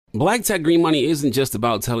Black Tech Green Money isn't just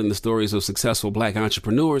about telling the stories of successful Black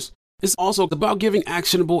entrepreneurs. It's also about giving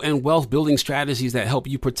actionable and wealth-building strategies that help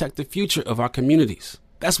you protect the future of our communities.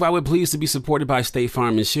 That's why we're pleased to be supported by State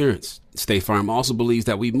Farm Insurance. State Farm also believes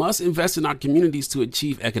that we must invest in our communities to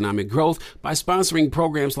achieve economic growth by sponsoring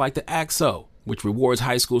programs like the ACT-SO, which rewards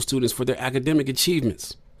high school students for their academic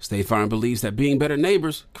achievements. State Farm believes that being better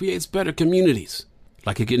neighbors creates better communities.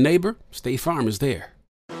 Like a good neighbor, State Farm is there.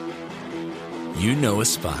 You know a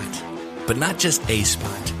spot, but not just a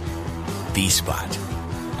spot, the spot.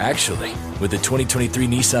 Actually, with the 2023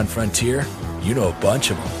 Nissan Frontier, you know a bunch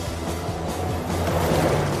of them.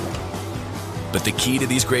 But the key to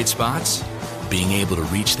these great spots? Being able to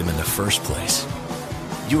reach them in the first place.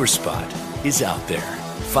 Your spot is out there.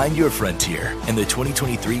 Find your Frontier in the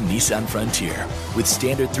 2023 Nissan Frontier with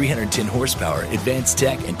standard 310 horsepower, advanced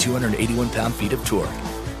tech, and 281 pound-feet of torque.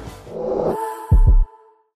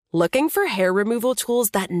 Looking for hair removal tools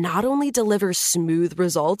that not only deliver smooth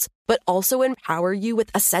results, but also empower you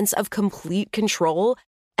with a sense of complete control?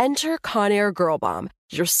 Enter Conair Girl Bomb,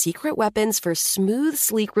 your secret weapons for smooth,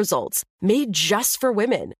 sleek results, made just for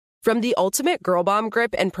women. From the ultimate Girl Bomb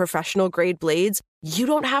grip and professional-grade blades, you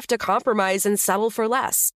don't have to compromise and settle for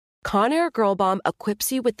less. Conair Girl Bomb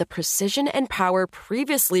equips you with the precision and power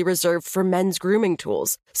previously reserved for men's grooming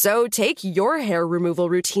tools. So take your hair removal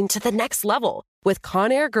routine to the next level with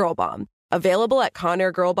Conair Girl Bomb. Available at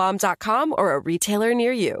ConairGirlBomb.com or a retailer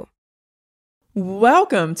near you.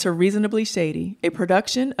 Welcome to Reasonably Shady, a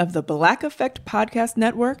production of the Black Effect Podcast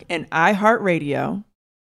Network and iHeartRadio.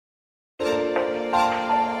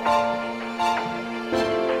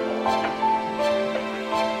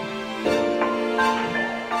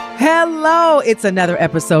 Hello, it's another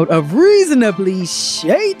episode of Reasonably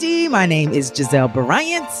Shady. My name is Giselle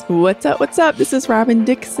Bryant. What's up? What's up? This is Robin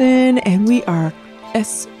Dixon, and we are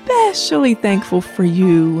especially thankful for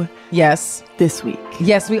you. Yes, this week.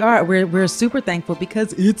 Yes, we are. We're super thankful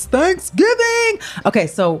because it's Thanksgiving. Okay,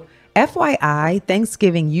 so FYI,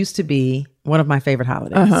 Thanksgiving used to be one of my favorite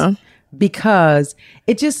holidays. Because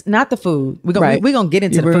it just, not the food. We're gonna get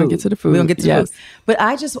into the food. We're gonna get to the food. We're gonna get to the food. But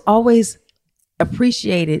I just always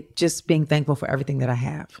appreciated just being thankful for everything that I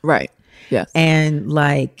have. Right. Yes. And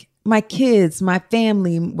like my kids, my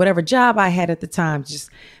family, whatever job I had at the time, just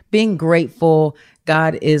being grateful.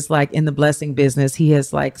 God is like in the blessing business. He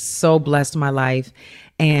has like so blessed my life.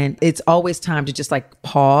 And it's always time to just like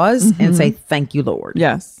pause and say, thank you, Lord.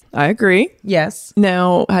 Yes, I agree. Yes.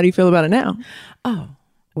 Now, how do you feel about it now? Oh,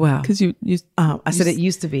 wow. Because I said it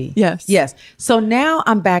used to be. Yes. Yes. So now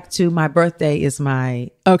I'm back to my birthday is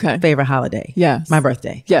my favorite holiday. Yes. My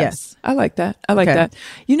birthday. Yes. I like that. I like that.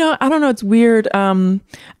 You know, I don't know. It's weird. I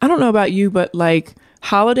don't know about you, but like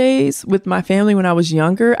holidays with my family when I was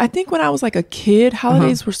younger, I think when I was like a kid,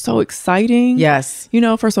 holidays were so exciting. Yes. You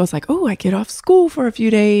know, first I was like, oh, I get off school for a few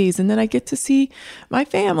days and then I get to see my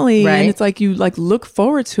family. Right. And it's like you like look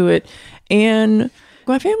forward to it. And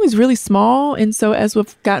my family's really small. And so as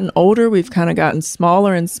we've gotten older, we've kind of gotten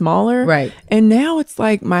smaller and smaller. Right. And now it's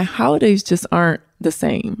like my holidays just aren't the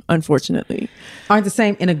same, unfortunately. Aren't the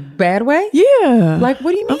same in a bad way? Yeah. Like,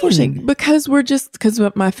 what do you mean? Unfortunately, because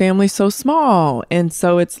my family's so small. And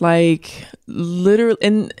so it's like literally,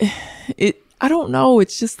 and I don't know.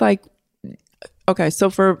 It's just like, okay. So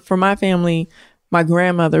for my family, my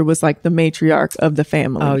grandmother was like the matriarch of the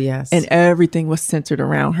family. Oh, yes. And everything was centered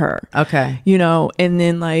around her. Okay. You know, and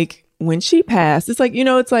then like when she passed, it's like, you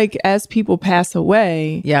know, it's like as people pass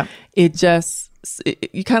away, it just,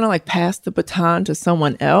 you kind of like pass the baton to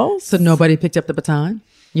someone else. So nobody picked up the baton?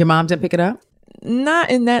 Your mom didn't pick it up? Not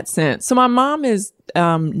in that sense. So my mom is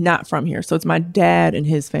not from here. So it's my dad and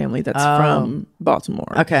his family that's from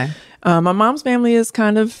Baltimore. Okay. My mom's family is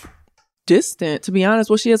kind of distant, to be honest.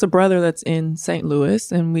 Well, she has a brother that's in St.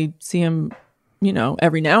 Louis and we see him, you know,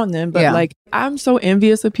 every now and then. But like, I'm so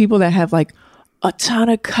envious of people that have like a ton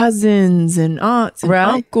of cousins and aunts and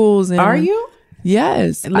uncles. And, are you?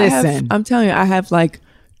 Yes. Listen. I'm telling you, I have like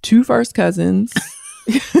 2 first cousins.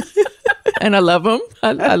 And I love them.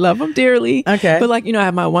 I love them dearly. Okay. But like, you know, I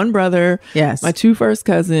have my one brother. Yes. My 2 first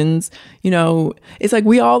cousins. You know, it's like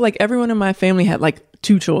we all, like everyone in my family had like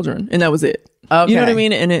 2 children and that was it. Okay. You know what I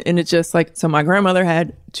mean? And it's just like, so my grandmother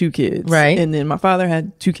had 2 kids. Right. And then my father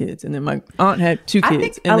had 2 kids. And then my aunt had 2 kids. I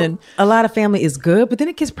think and then a lot of family is good, but then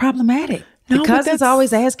it gets problematic. No, because it's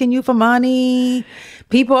always asking you for money.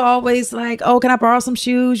 People are always like, oh, can I borrow some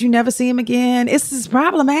shoes? You never see them again. It's just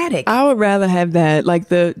problematic. I would rather have that, like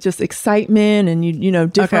the just excitement and, you know,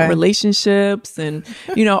 different relationships and,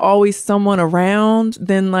 you know, always someone around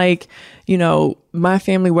than like, you know, my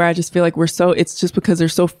family where I just feel like we're so, it's just because they're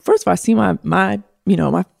so, first of all, I see my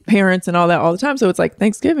parents and all that all the time. So it's like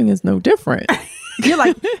Thanksgiving is no different. You're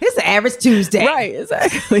like, it's an average Tuesday. Right,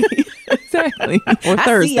 exactly. Exactly. Or I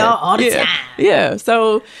Thursday. see y'all all the time. Yeah.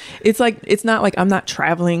 So it's like, it's not like I'm not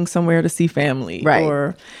traveling somewhere to see family. Right.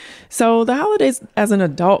 Or so the holidays as an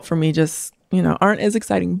adult for me just, aren't as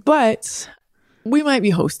exciting. But we might be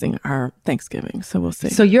hosting our Thanksgiving, so we'll see.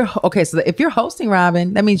 So you're okay. So if you're hosting,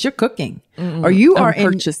 Robin, that means you're cooking, or you are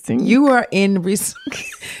purchasing. You are in.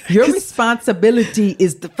 Your responsibility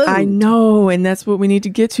is the food. I know, and that's what we need to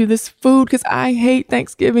get to, this food, because I hate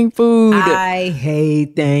Thanksgiving food. I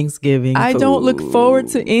hate Thanksgiving. I food. don't look forward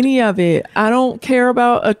to any of it. I don't care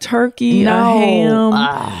about a turkey, a ham,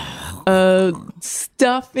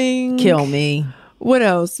 stuffing. Kill me. What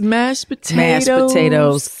else? Mashed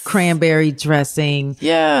potatoes, cranberry dressing,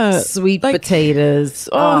 sweet like, potatoes.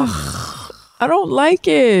 Oh, I don't like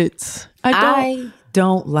it. I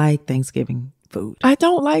don't like Thanksgiving food. I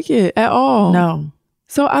don't like it at all. No.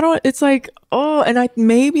 So I don't. It's like, and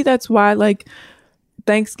maybe that's why like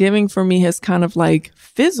Thanksgiving for me has kind of like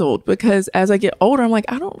fizzled, because as I get older, I'm like,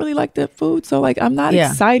 I don't really like that food. So like, I'm not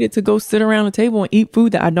excited to go sit around the table and eat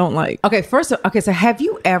food that I don't like. Okay. So have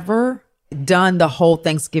you ever done the whole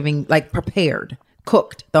Thanksgiving, like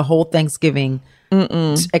cooked the whole Thanksgiving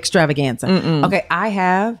extravaganza? Okay, I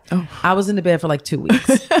have. I was in the bed for like 2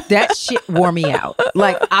 weeks. That shit wore me out.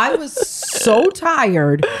 Like, I was so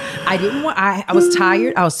tired. I was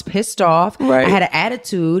tired. I was pissed off. Right. I had an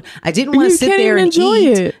attitude. I didn't want to sit there and enjoy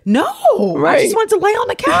eat. It. No, right. I just wanted to lay on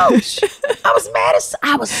the couch. I was mad.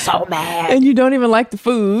 I was so mad. And you don't even like the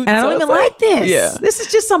food. And I don't even like this. Yeah. This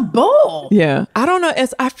is just some bull. Yeah. I don't know.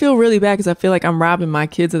 I feel really bad because I feel like I'm robbing my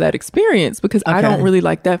kids of that experience, because I don't really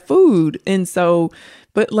like that food. And so,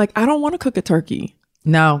 but like, I don't want to cook a turkey.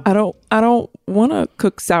 No. I don't want to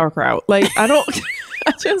cook sauerkraut. Like, I don't,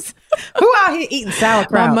 I just. Who out here eating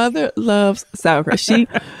sauerkraut? My mother loves sauerkraut.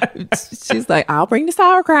 She's like, I'll bring the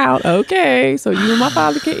sauerkraut. Okay. So you and my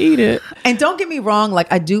father can eat it. And don't get me wrong.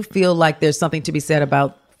 Like, I do feel like there's something to be said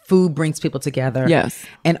about food brings people together. Yes.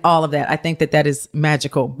 And all of that. I think that is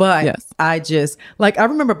magical. But yes. I just, like, I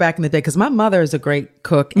remember back in the day, because my mother is a great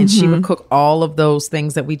cook, and she would cook all of those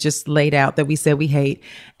things that we just laid out that we said we hate.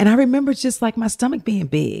 And I remember just like my stomach being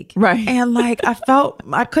big. Right. And like, I felt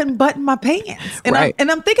I couldn't button my pants. And, right.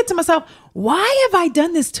 I'm thinking to myself, why have I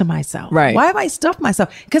done this to myself? Right. Why have I stuffed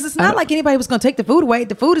myself? Because it's not like anybody was going to take the food away.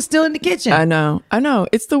 The food is still in the kitchen. I know.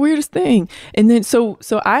 It's the weirdest thing. And then, so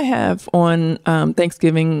I have on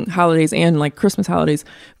Thanksgiving holidays and like Christmas holidays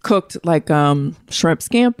cooked like shrimp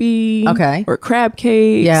scampi. Okay. Or crab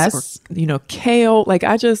cakes. Yes. Or, kale. Like,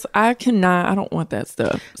 I don't want that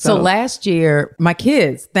stuff. So last year, my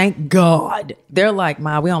kids, thank God, they're like,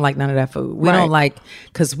 Ma, we don't like none of that food. We don't like,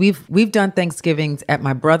 because we've done Thanksgivings at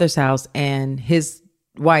my brother's house, and his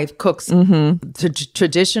wife cooks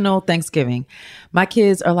traditional Thanksgiving. My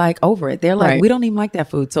kids are like over it. They're like, we don't even like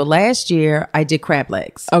that food. So last year I did crab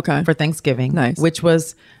legs for Thanksgiving, which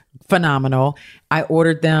was phenomenal. I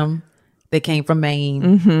ordered them. They came from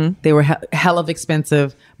Maine. They were hell of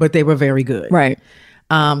expensive, but they were very good. Right.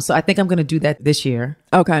 So I think I'm going to do that this year.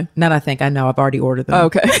 Okay. Not I think, I know. I've already ordered them.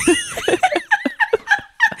 Okay.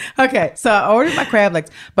 Okay. So I ordered my crab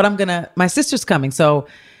legs, but my sister's coming. So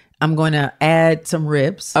I'm going to add some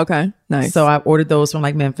ribs. Okay. Nice. So I ordered those from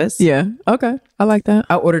like Memphis. Yeah. Okay. I like that.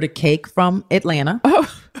 I ordered a cake from Atlanta. Oh.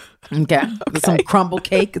 Okay. Some crumble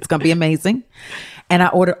cake. It's going to be amazing. And I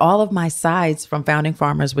ordered all of my sides from Founding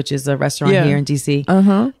Farmers, which is a restaurant here in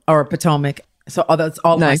DC or Potomac. So that's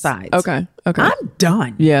all my sides. Okay. I'm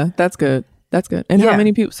done. Yeah. That's good. And how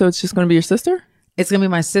many people? So it's just going to be your sister? It's going to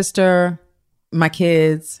be my sister, my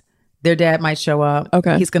kids. Their dad might show up.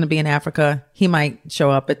 Okay. He's going to be in Africa. He might show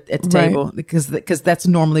up at the table because that's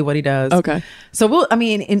normally what he does. Okay. So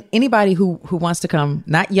anybody who wants to come,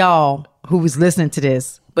 not y'all who is listening to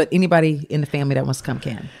this, but anybody in the family that wants to come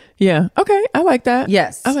can. Yeah. Okay. I like that.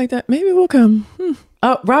 Yes. I like that. Maybe we'll come.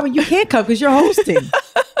 Oh, Robin, you can't come because you're hosting.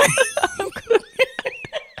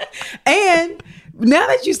 And now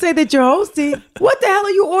that you say that you're hosting, what the hell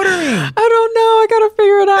are you ordering? I don't know. I got to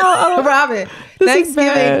figure it out. Robin,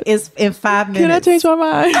 Thanksgiving is in 5 minutes. Can I change my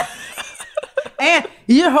mind? And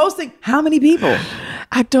you're hosting how many people?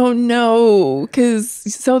 I don't know.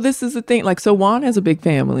 So this is the thing. Like, so Juan has a big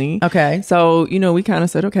family. Okay. So, we kind of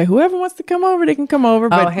said, okay, whoever wants to come over, they can come over.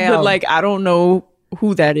 But like, I don't know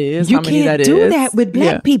who that is. You how many that is. You can't do that with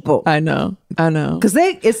black people. I know. Because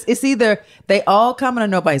it's either they all coming or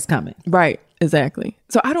nobody's coming. Right. Exactly.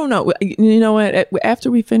 So I don't know. You know what?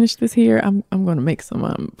 After we finish this here, I'm going to make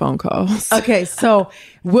some phone calls. Okay. So,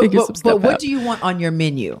 what out. do you want on your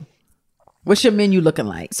menu? What's your menu looking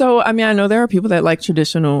like? So, I mean, I know there are people that like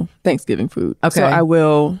traditional Thanksgiving food. Okay. So I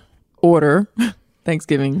will order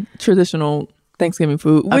traditional Thanksgiving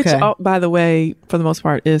food, which, by the way, for the most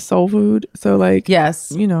part, is soul food. So, like,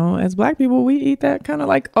 yes, you know, as Black people, we eat that kind of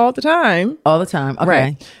like all the time. All the time. Okay.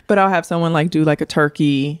 Right. But I'll have someone like do like a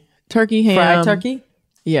turkey ham. Fried turkey?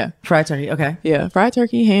 Yeah. Fried turkey. Okay. Yeah. Fried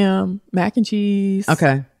turkey, ham, mac and cheese.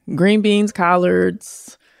 Okay. Green beans,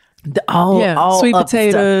 collards. All sweet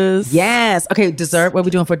potatoes. Stuff. Yes. Okay. Dessert. What are we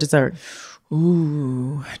doing for dessert?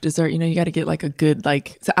 Ooh, dessert. You know, you got to get like a good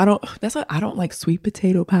So I don't like sweet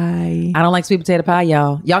potato pie. I don't like sweet potato pie,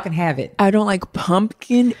 y'all. Y'all can have it. I don't like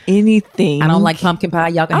pumpkin anything. I don't like pumpkin pie.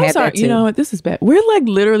 Y'all can have that too. You know what? This is bad. We're like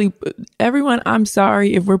literally everyone. I'm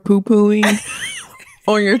sorry if we're poo-pooing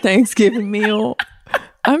on your Thanksgiving meal.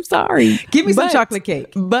 I'm sorry. Give me some chocolate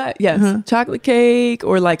cake. But yes, chocolate cake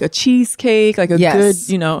or like a cheesecake, like a good,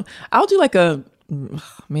 you know, I'll do like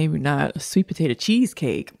maybe not a sweet potato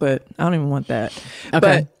cheesecake, but I don't even want that. Okay.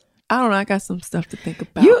 But I don't know. I got some stuff to think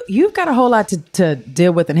about. You've got a whole lot to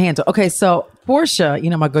deal with and handle. Okay. So Portia, you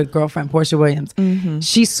know, my good girlfriend, Portia Williams,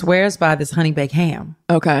 she swears by this honey baked ham.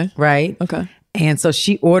 Okay. Right. Okay. And so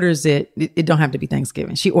she orders it. It don't have to be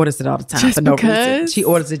Thanksgiving. She orders it all the time just for no because? reason. She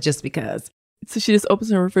orders it just because. So she just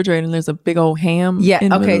opens her refrigerator and there's a big old ham. Yeah.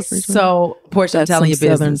 Okay. So Portia, I'm telling you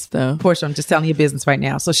business. Portia, I'm just telling you business right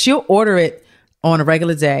now. So she'll order it on a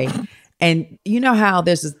regular day. And you know how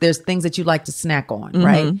there's things that you like to snack on,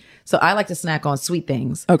 right? So I like to snack on sweet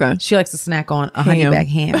things. Okay. She likes to snack on a honey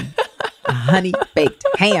baked ham. A honey baked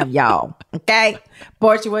ham, y'all. Okay.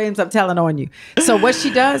 Portia Williams, I'm telling on you. So what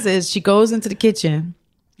she does is she goes into the kitchen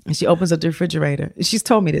and she opens up the refrigerator. She's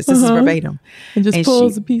told me this. This is verbatim. And just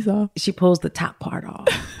pulls the piece off. She pulls the top part off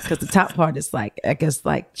because the top part is like, I guess,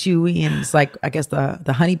 like chewy, and it's like, I guess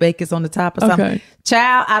the honey bake is on the top or something. Okay.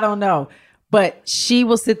 Child, I don't know. But she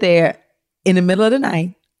will sit there in the middle of the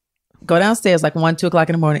night, go downstairs like 1, 2 o'clock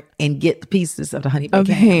in the morning and get the pieces of the honey baked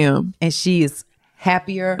ham. And she is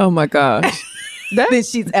happier. Oh my gosh. Than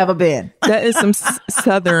she's ever been. That is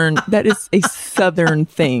that is a Southern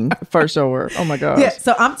thing for sure. Oh my gosh. Yeah.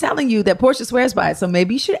 So I'm telling you that Portia swears by it. So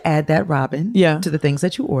maybe you should add that, Robin, to the things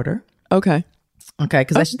that you order. Okay. Okay.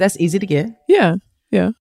 Because that's easy to get. Yeah.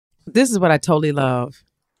 Yeah. This is what I totally love,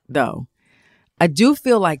 though. I do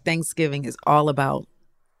feel like Thanksgiving is all about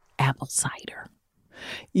apple cider.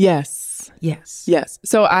 Yes. Yes. Yes.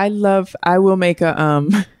 So I will make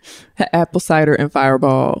a apple cider and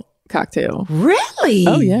Fireball cocktail. Really?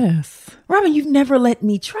 Oh yes. Robin, you've never let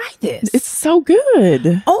me try this. It's so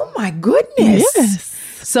good. Oh my goodness. Yes.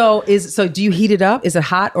 So do you heat it up? Is it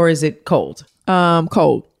hot or is it cold?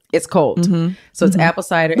 Cold. It's cold. So it's apple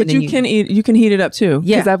cider. But and you can heat it up too.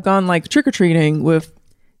 Yeah. Because I've gone like trick-or-treating with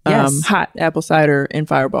hot apple cider and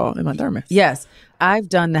Fireball in my thermos. Yes. I've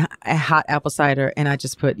done the hot apple cider and I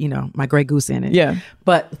just put, my Grey Goose in it. Yeah.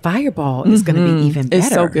 But Fireball is going to be even better.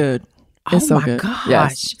 It's so good. It's so good. Gosh.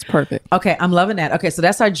 Yes, it's perfect. Okay, I'm loving that. Okay, so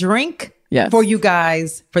that's our drink for you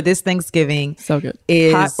guys for this Thanksgiving. So good.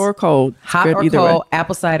 Is hot or cold. Hot or cold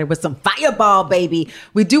apple cider with some Fireball, baby.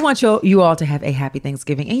 We do want you all to have a happy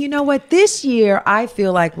Thanksgiving. And you know what? This year, I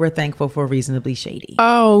feel like we're thankful for Reasonably Shady.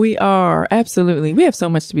 Oh, we are. Absolutely. We have so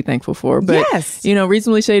much to be thankful for. But,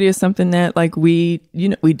 Reasonably Shady is something that like we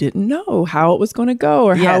didn't know how it was going to go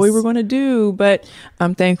or how we were going to do. But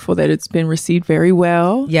I'm thankful that it's been received very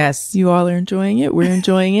well. Yes. You all are enjoying it. We're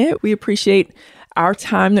enjoying it. We appreciate our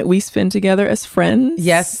time that we spend together as friends.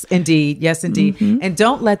 Yes, indeed. Yes, indeed. And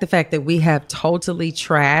don't let the fact that we have totally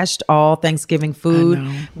trashed all Thanksgiving food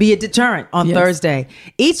be a deterrent on Thursday.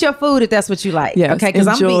 Eat your food if that's what you like. Yes. Okay, because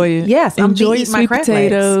I'm enjoy my crab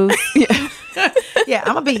potatoes. Yeah,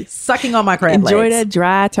 I'm gonna be sucking on my crab legs. Enjoy that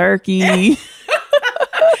dry turkey.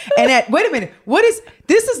 And wait a minute,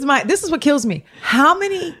 this is what kills me. How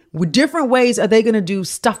many different ways are they going to do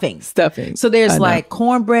stuffing? So there's like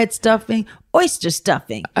cornbread stuffing, oyster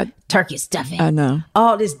stuffing, turkey stuffing. I know.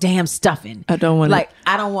 All this damn stuffing. I don't want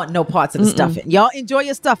I don't want no parts of the stuffing. Y'all enjoy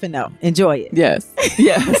your stuffing though. Enjoy it. Yes.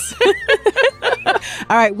 Yes.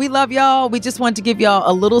 All right. We love y'all. We just wanted to give y'all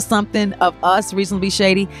a little something of us, Reasonably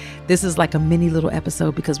Shady. This is like a mini little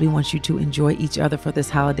episode because we want you to enjoy each other for this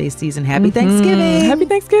holiday season. Happy Thanksgiving. Happy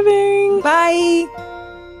Thanksgiving. Bye.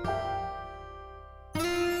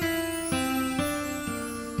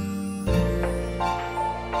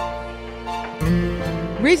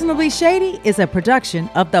 Reasonably Shady is a production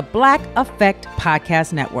of the Black Effect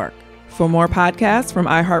Podcast Network. For more podcasts from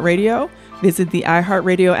iHeartRadio, visit the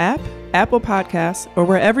iHeartRadio app, Apple Podcasts, or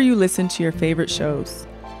wherever you listen to your favorite shows.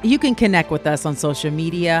 You can connect with us on social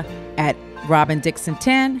media at Robin Dixon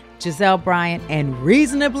 10, Giselle Bryant, and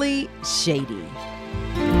Reasonably Shady.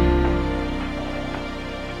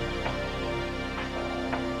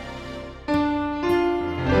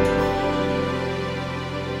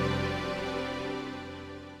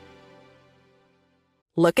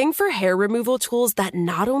 Looking for hair removal tools that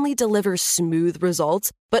not only deliver smooth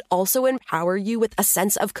results, but also empower you with a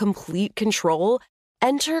sense of complete control?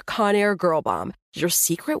 Enter Conair Girl Bomb, your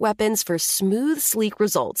secret weapons for smooth, sleek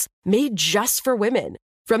results, made just for women.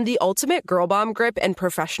 From the ultimate Girl Bomb grip and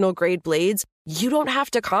professional grade blades, you don't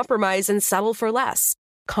have to compromise and settle for less.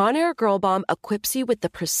 Conair Girl Bomb equips you with the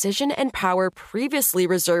precision and power previously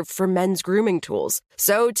reserved for men's grooming tools.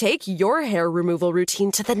 So take your hair removal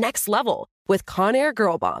routine to the next level with Conair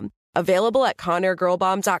Girl Bomb. Available at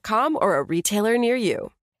ConairGirlBomb.com or a retailer near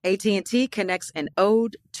you. AT&T connects an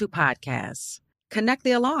ode to podcasts. Connect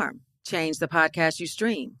the alarm. Change the podcast you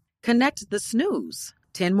stream. Connect the snooze.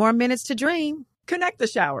 10 more minutes to dream. Connect the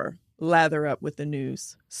shower. Lather up with the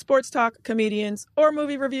news, sports talk, comedians, or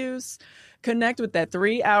movie reviews. Connect with that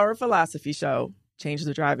 3-hour philosophy show. Change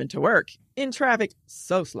the drive into work in traffic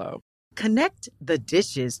so slow. Connect the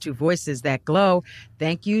dishes to voices that glow.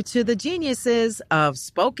 Thank you to the geniuses of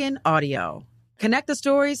spoken audio. Connect the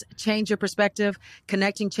stories, change your perspective.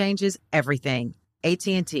 Connecting changes everything.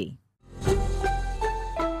 AT&T.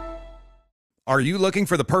 Are you looking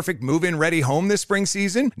for the perfect move-in ready home this spring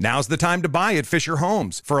season? Now's the time to buy at Fisher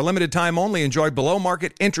Homes. For a limited time only, enjoy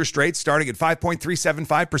below-market interest rates starting at 5.375%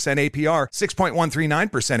 APR,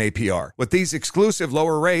 6.139% APR. With these exclusive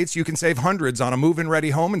lower rates, you can save hundreds on a move-in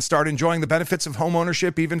ready home and start enjoying the benefits of home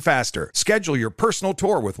ownership even faster. Schedule your personal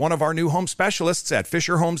tour with one of our new home specialists at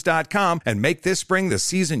FisherHomes.com and make this spring the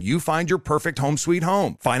season you find your perfect home sweet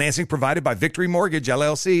home. Financing provided by Victory Mortgage,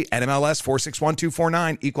 LLC, NMLS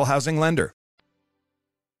 461249, Equal Housing Lender.